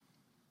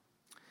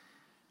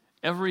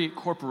Every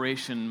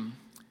corporation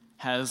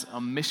has a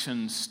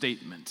mission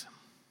statement,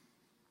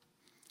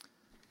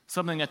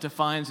 something that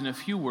defines in a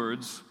few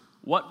words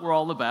what we're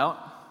all about,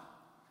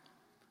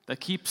 that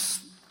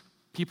keeps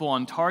people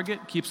on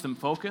target, keeps them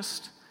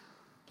focused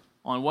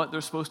on what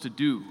they're supposed to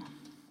do.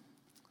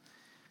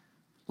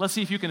 Let's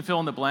see if you can fill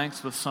in the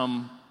blanks with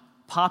some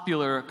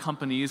popular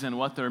companies and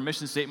what their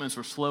mission statements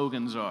or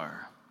slogans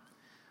are.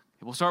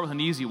 We'll start with an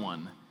easy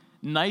one.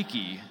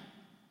 Nike.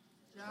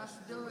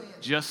 Just do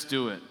it. Just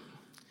do it.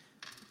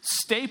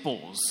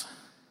 Staples.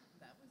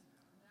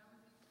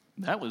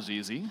 That was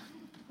easy.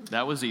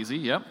 That was easy,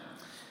 yep.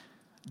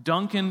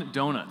 Dunkin'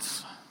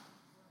 Donuts.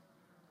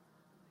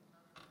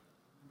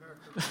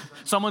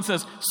 Someone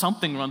says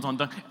something runs on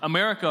Dunkin'.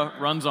 America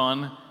runs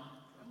on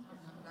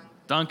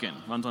Dunkin'.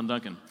 Runs on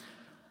Dunkin'.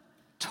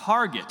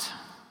 Target.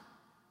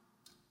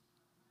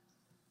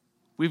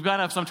 We've got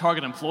to have some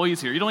Target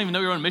employees here. You don't even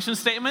know your own mission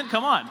statement?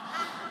 Come on.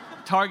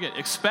 Target.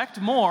 Expect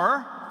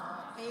more.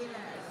 Pay less.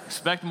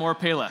 Expect more,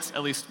 pay less.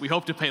 At least we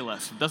hope to pay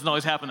less. It doesn't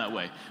always happen that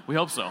way. We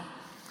hope so.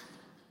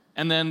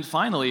 And then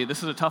finally,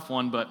 this is a tough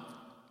one, but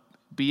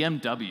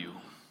BMW.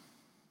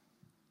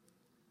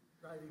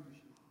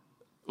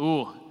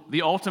 Ooh,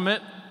 the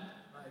ultimate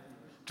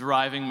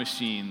driving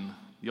machine.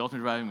 The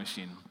ultimate driving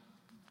machine.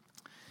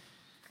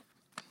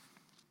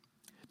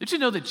 Did you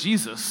know that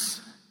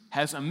Jesus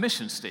has a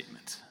mission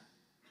statement?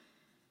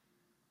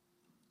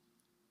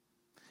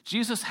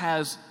 Jesus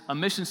has a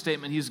mission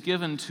statement he's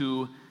given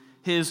to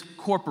his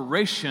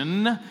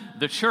corporation,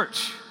 the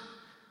church.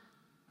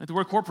 The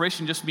word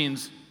corporation just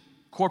means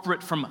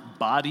corporate from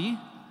body.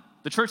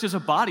 The church is a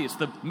body. It's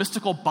the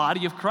mystical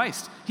body of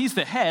Christ. He's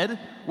the head.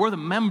 We're the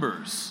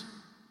members.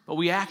 But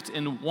we act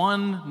in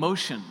one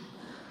motion.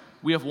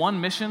 We have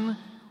one mission.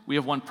 We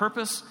have one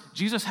purpose.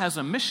 Jesus has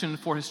a mission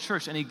for his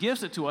church, and he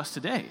gives it to us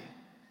today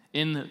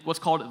in what's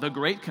called the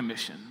Great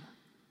Commission.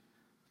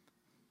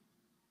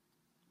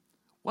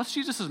 What's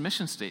Jesus'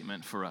 mission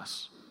statement for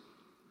us?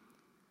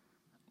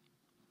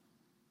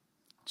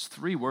 It's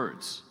 3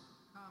 words.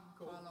 Come,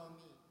 follow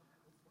me.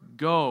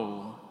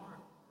 Go,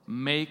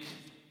 make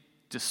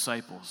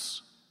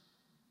disciples.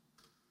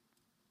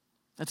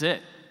 That's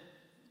it.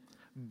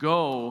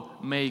 Go,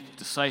 make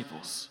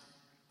disciples.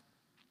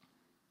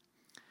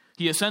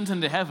 He ascends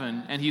into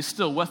heaven, and he's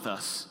still with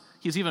us.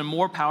 He's even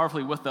more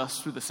powerfully with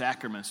us through the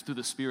sacraments, through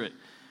the Spirit.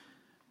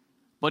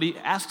 But he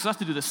asks us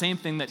to do the same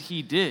thing that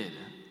he did,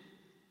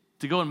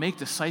 to go and make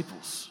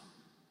disciples.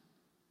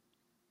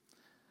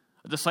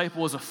 A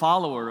disciple is a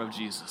follower of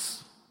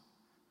Jesus.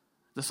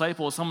 A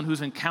disciple is someone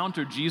who's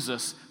encountered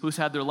Jesus, who's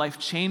had their life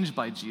changed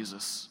by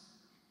Jesus.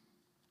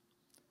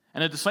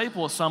 And a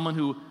disciple is someone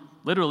who,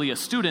 literally a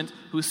student,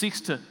 who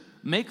seeks to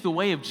make the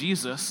way of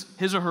Jesus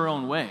his or her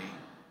own way.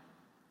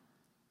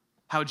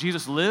 How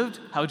Jesus lived,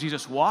 how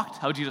Jesus walked,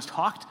 how Jesus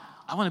talked,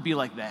 I want to be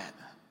like that.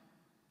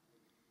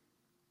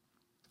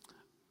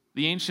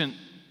 The ancient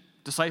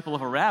disciple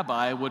of a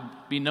rabbi would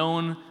be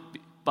known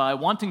by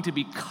wanting to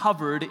be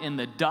covered in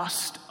the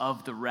dust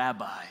of the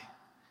rabbi.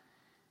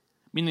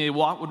 Meaning they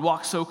would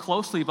walk so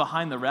closely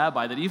behind the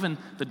rabbi that even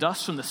the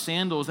dust from the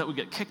sandals that would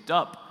get kicked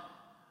up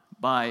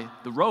by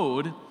the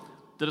road,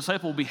 the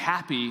disciple will be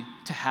happy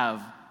to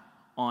have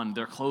on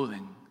their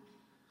clothing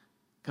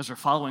because they're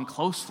following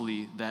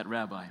closely that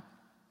rabbi.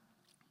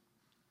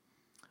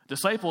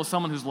 Disciple is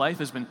someone whose life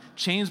has been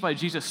changed by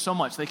Jesus so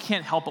much they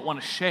can't help but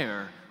want to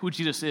share who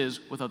Jesus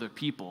is with other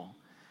people.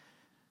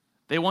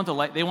 They want the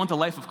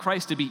life of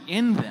Christ to be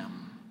in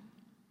them.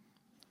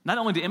 Not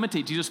only to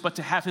imitate Jesus, but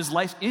to have his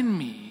life in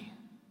me,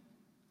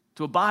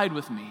 to abide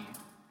with me. And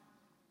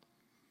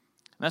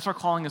that's our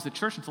calling as the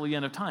church until the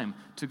end of time,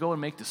 to go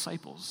and make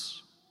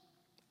disciples.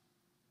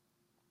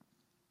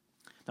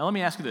 Now let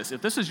me ask you this.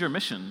 If this is your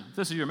mission, if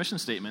this is your mission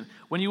statement,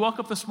 when you woke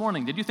up this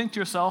morning, did you think to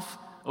yourself,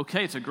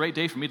 okay, it's a great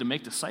day for me to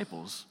make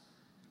disciples?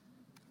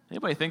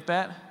 Anybody think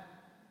that?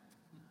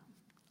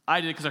 I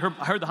did, because I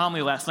heard the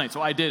homily last night,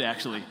 so I did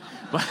actually.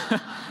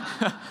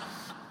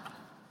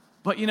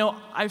 But you know,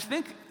 I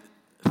think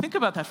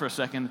about that for a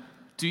second.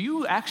 Do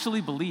you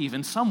actually believe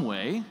in some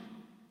way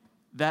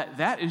that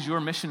that is your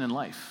mission in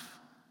life?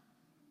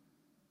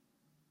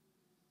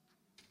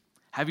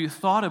 Have you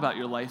thought about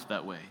your life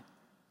that way?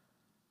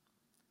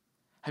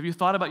 Have you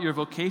thought about your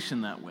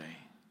vocation that way?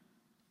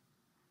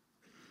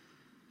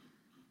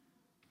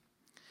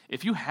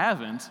 If you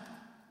haven't,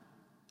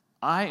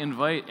 I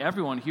invite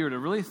everyone here to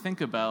really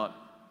think about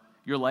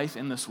your life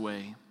in this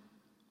way,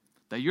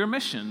 that your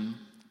mission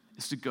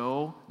is to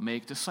go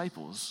make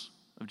disciples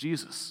of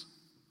Jesus.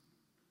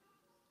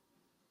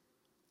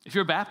 If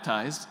you're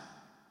baptized,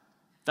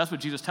 that's what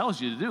Jesus tells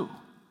you to do.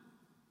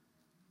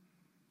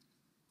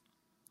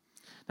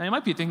 Now, you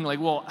might be thinking like,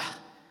 well,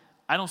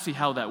 I don't see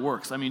how that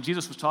works. I mean,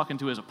 Jesus was talking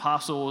to his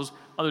apostles,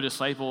 other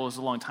disciples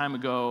a long time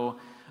ago.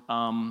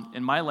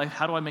 In my life,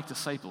 how do I make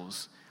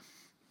disciples?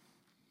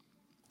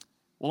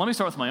 Well, let me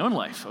start with my own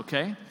life,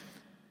 okay?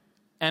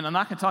 And I'm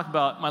not going to talk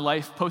about my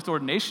life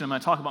post-ordination. I'm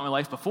going to talk about my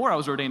life before I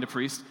was ordained a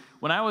priest.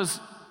 When I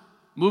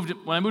moved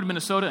to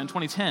Minnesota in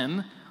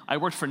 2010, I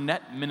worked for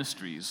Net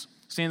Ministries.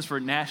 stands for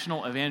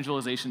National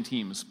Evangelization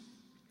Teams.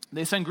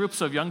 They send groups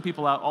of young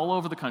people out all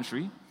over the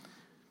country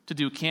to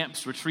do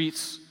camps,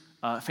 retreats,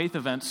 faith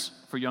events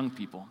for young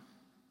people.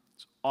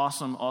 It's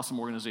awesome, awesome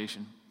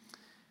organization.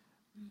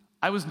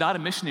 I was not a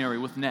missionary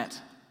with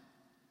NET.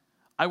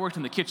 I worked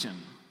in the kitchen.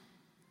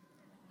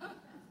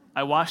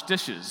 I washed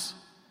dishes.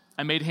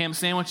 I made ham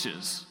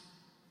sandwiches.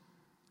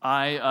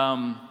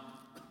 I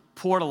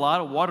poured a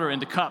lot of water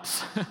into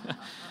cups.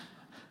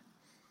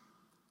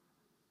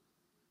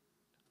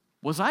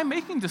 Was I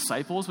making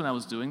disciples when I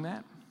was doing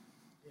that?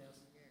 Yes.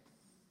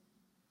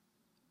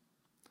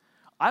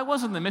 I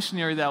wasn't the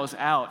missionary that was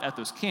out at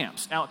those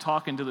camps, out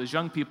talking to those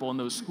young people in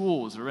those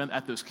schools or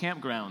at those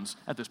campgrounds,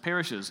 at those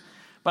parishes.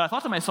 But I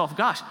thought to myself,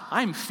 gosh,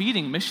 I'm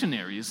feeding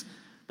missionaries.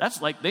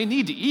 That's like, they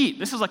need to eat.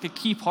 This is like a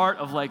key part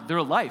of like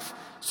their life.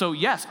 So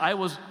yes, I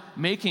was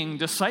making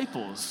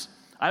disciples.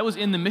 I was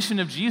in the mission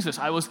of Jesus.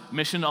 I was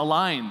mission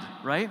aligned,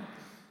 right?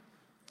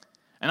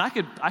 And I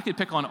could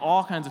pick on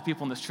all kinds of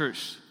people in this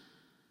church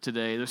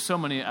today. There's so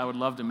many I would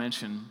love to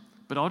mention,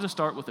 but I'll just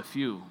start with a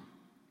few.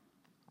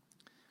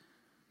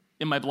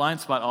 In my blind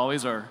spot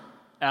always are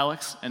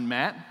Alex and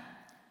Matt.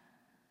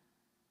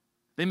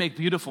 They make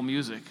beautiful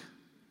music,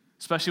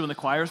 especially when the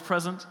choir is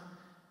present.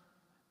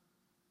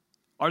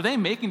 Are they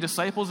making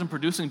disciples and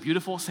producing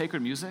beautiful,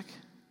 sacred music?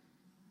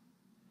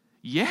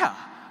 Yeah,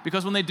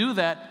 because when they do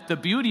that, the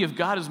beauty of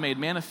God is made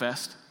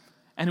manifest,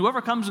 and whoever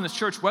comes in this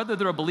church, whether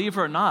they're a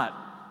believer or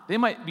not, they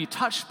might be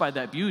touched by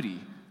that beauty,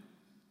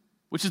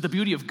 which is the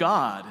beauty of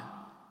God,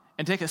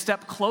 and take a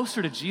step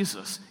closer to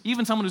Jesus.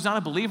 Even someone who's not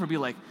a believer be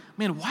like,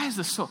 man, why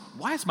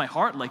is my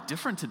heart like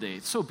different today?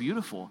 It's so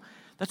beautiful.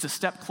 That's a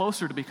step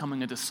closer to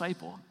becoming a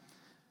disciple.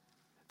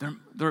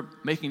 They're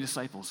making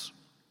disciples.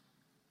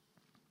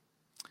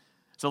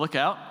 So look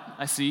out,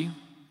 I see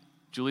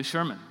Julie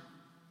Sherman.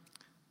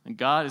 And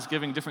God is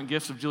giving different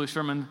gifts of Julie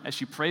Sherman as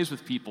she prays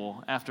with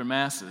people after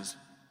masses,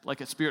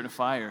 like a spirit of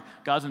fire.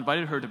 God's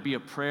invited her to be a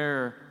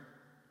prayer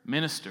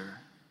minister.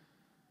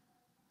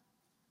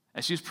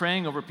 As she's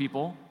praying over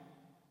people,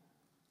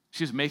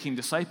 she's making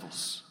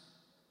disciples,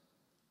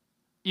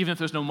 even if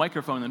there's no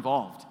microphone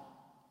involved.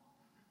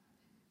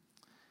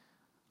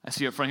 I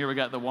see up front here we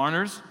got the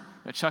Warners,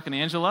 we got Chuck and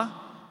Angela,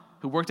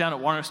 who work down at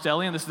Warner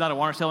Stellian. This is not a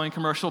Warner Stellian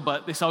commercial,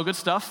 but they sell good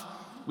stuff.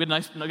 We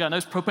got a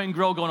nice propane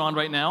grill going on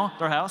right now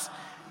at our house.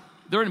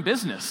 They're in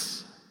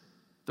business.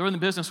 They're in the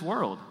business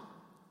world.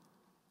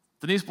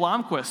 Denise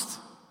Blomquist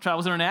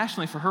travels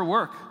internationally for her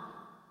work,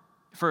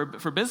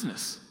 for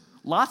business.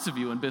 Lots of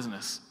you in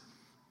business.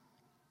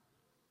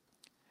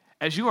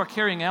 As you are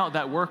carrying out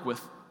that work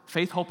with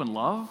faith, hope, and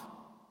love,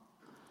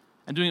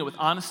 and doing it with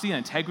honesty and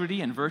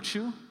integrity and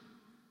virtue,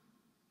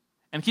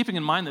 and keeping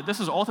in mind that this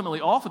is ultimately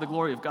all for the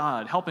glory of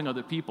God, helping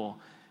other people,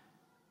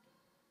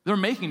 they're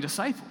making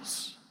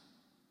disciples.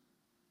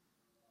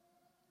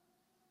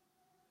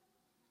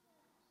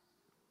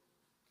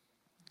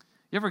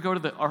 You ever go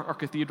to our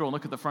cathedral and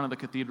look at the front of the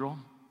cathedral?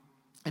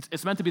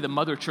 It's meant to be the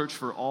mother church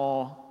for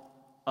all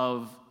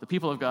of the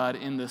people of God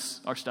in this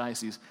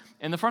archdiocese.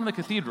 In the front of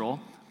the cathedral,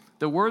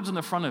 the words in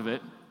the front of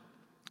it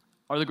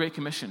are the Great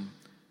Commission.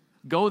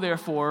 Go,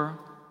 therefore,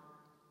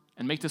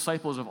 and make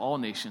disciples of all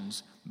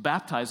nations,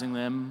 baptizing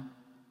them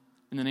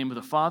in the name of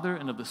the Father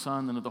and of the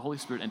Son and of the Holy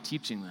Spirit, and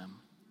teaching them.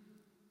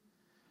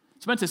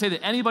 It's meant to say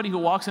that anybody who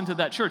walks into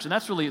that church, and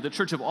that's really the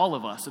church of all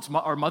of us, it's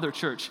our mother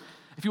church.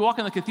 If you walk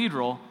in the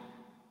cathedral,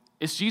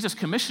 it's Jesus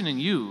commissioning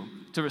you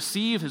to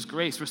receive his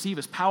grace, receive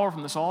his power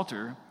from this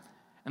altar,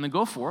 and then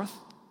go forth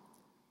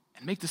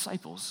and make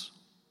disciples.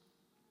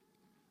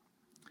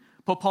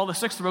 Pope Paul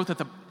VI wrote that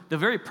the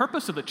very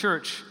purpose of the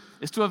church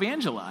is to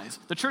evangelize.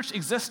 The church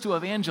exists to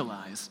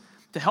evangelize,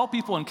 to help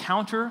people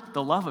encounter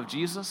the love of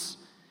Jesus,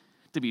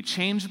 to be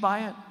changed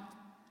by it,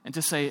 and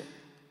to say,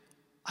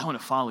 I want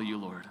to follow you,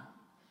 Lord.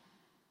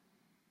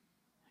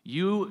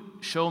 You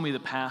show me the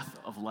path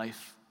of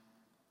life.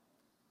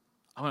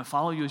 I want to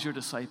follow you as your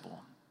disciple.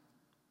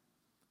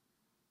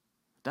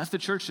 That's the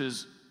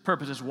church's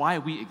purpose, is why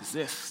we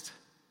exist.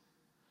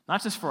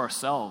 Not just for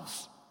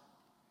ourselves,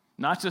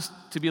 not just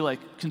to be like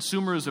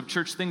consumers of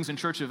church things and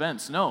church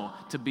events. No,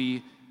 to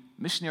be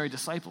missionary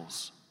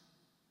disciples.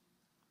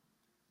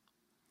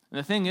 And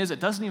the thing is, it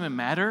doesn't even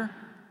matter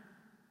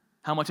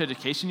how much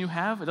education you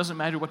have. It doesn't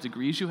matter what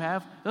degrees you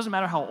have. It doesn't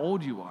matter how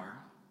old you are.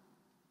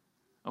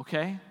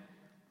 Okay?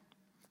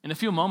 In a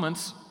few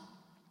moments,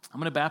 I'm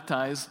going to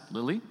baptize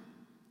Lily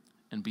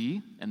and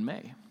B and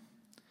May.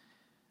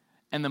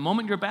 And the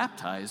moment you're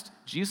baptized,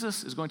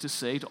 Jesus is going to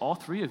say to all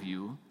three of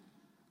you,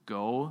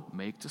 go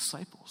make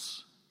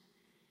disciples.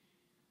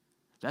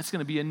 That's going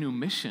to be a new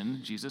mission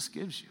Jesus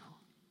gives you.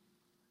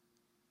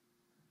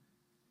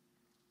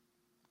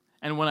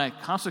 And when I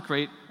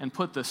consecrate and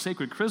put the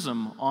sacred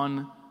chrism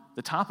on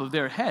the top of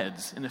their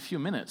heads in a few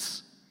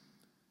minutes,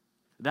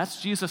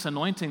 that's Jesus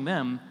anointing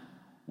them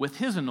with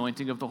his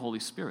anointing of the Holy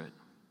Spirit.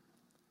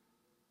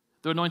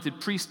 They're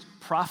anointed priest,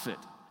 prophet,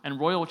 and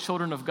royal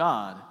children of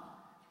God.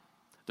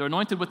 They're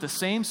anointed with the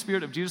same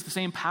Spirit of Jesus, the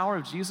same power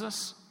of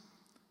Jesus,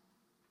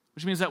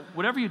 which means that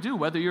whatever you do,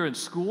 whether you're in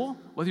school,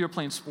 whether you're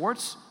playing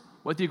sports,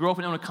 whether you grow up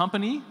and own a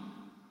company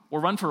or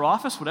run for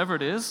office, whatever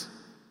it is.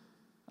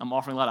 I'm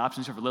offering a lot of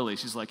options here for Lily.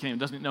 She's like,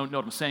 doesn't know what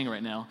I'm saying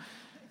right now.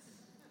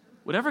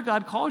 Whatever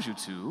God calls you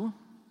to,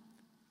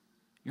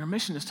 your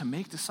mission is to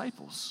make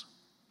disciples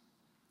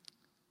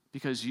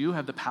because you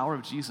have the power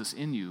of Jesus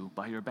in you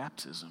by your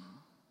baptism.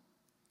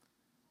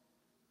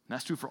 And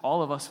that's true for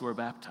all of us who are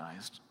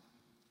baptized.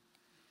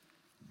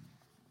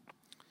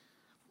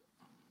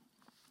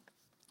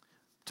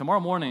 Tomorrow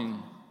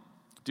morning,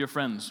 dear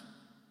friends,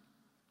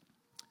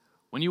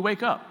 when you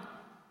wake up,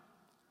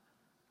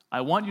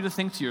 I want you to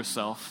think to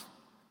yourself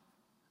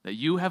that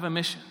you have a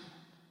mission.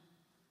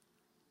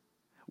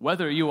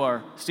 Whether you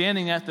are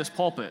standing at this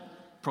pulpit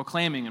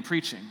proclaiming and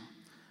preaching,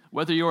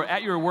 whether you're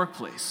at your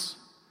workplace,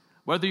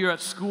 whether you're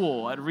at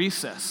school, at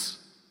recess,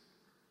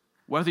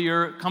 whether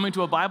you're coming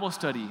to a Bible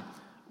study,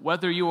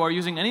 whether you are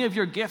using any of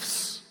your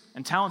gifts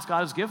and talents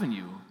God has given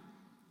you,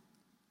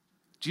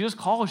 Jesus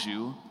calls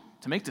you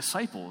to make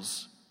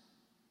disciples,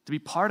 to be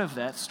part of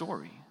that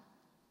story.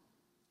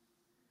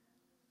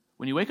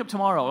 When you wake up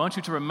tomorrow, I want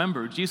you to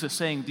remember Jesus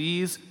saying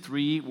these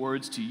 3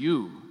 words to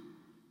you.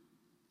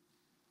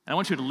 And I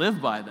want you to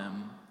live by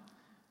them.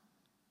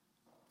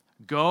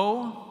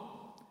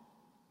 Go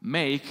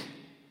make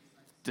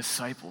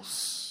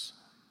disciples.